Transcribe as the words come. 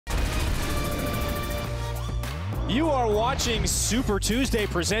You are watching Super Tuesday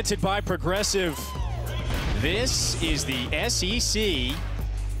presented by Progressive. This is the SEC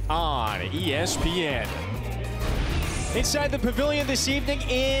on ESPN. Inside the pavilion this evening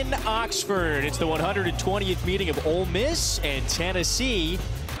in Oxford, it's the 120th meeting of Ole Miss and Tennessee.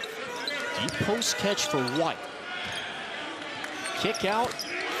 Deep post catch for White. Kick out,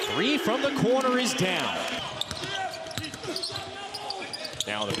 three from the corner is down.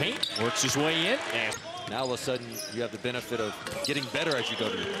 Now the paint works his way in. And now all of a sudden you have the benefit of getting better as you go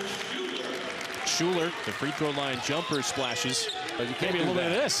to the bench. Schuler, the free throw line jumper splashes. Maybe a little bit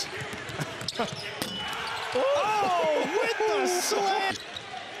of this. Oh, with the slam!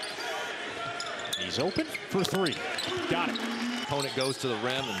 He's open for three. Got it. Opponent goes to the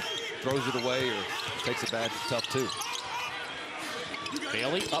rim and throws it away or takes it back. It's tough too.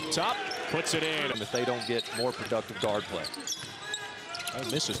 Bailey up top, puts it in. If they don't get more productive guard play. Ole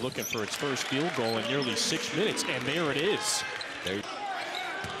Miss is looking for its first field goal in nearly 6 minutes, and there it is.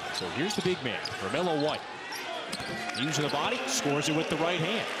 So here's the big man, Romello White. Using the body, scores it with the right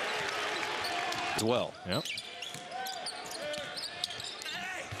hand. As well. Yep.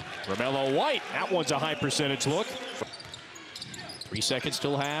 Romello White, that one's a high percentage look. 3 seconds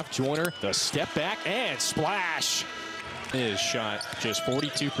till half. Joyner, the step back and splash. Is shot just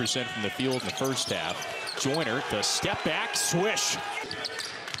 42% from the field in the first half. Joyner, the step back, swish.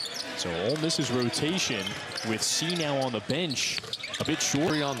 So Ole Miss's rotation with C now on the bench, a bit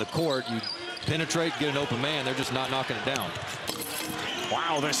short. On the court, you penetrate, get an open man. They're just not knocking it down.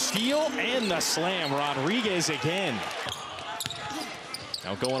 Wow, the steal and the slam. Rodriguez again.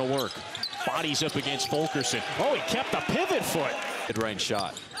 Now going to work. Bodies up against Fulkerson. Oh, he kept the pivot foot. Mid-range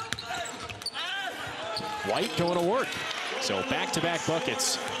shot. White going to work. So back-to-back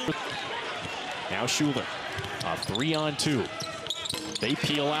buckets. Now Schuler, a 3-on-2. They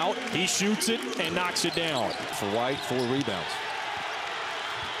peel out, he shoots it and knocks it down. For White, 4 rebounds.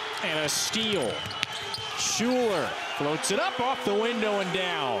 And a steal. Schuler floats it up off the window and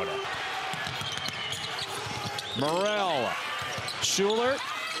down. Morrell. Schuler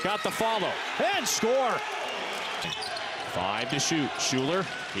got the follow and score. 5 to shoot. Schuler,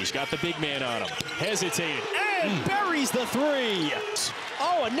 he's got the big man on him. Hesitated and buries the 3.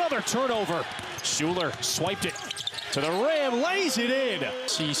 Oh, another turnover. Schuler swiped it to the rim, lays it in.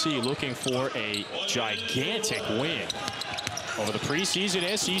 SEC looking for a gigantic win over the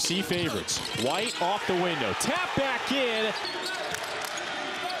preseason SEC favorites. White off the window, tap back in.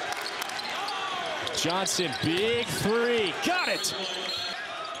 Johnson, big 3, got it.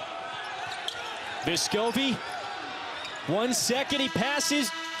 Vescovi, 1 second, he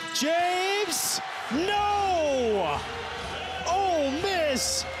passes. James, no! Ole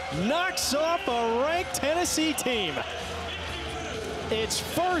Miss knocks off a ranked Tennessee team. It's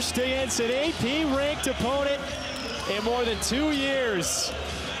first against an AP-ranked opponent in more than 2 years.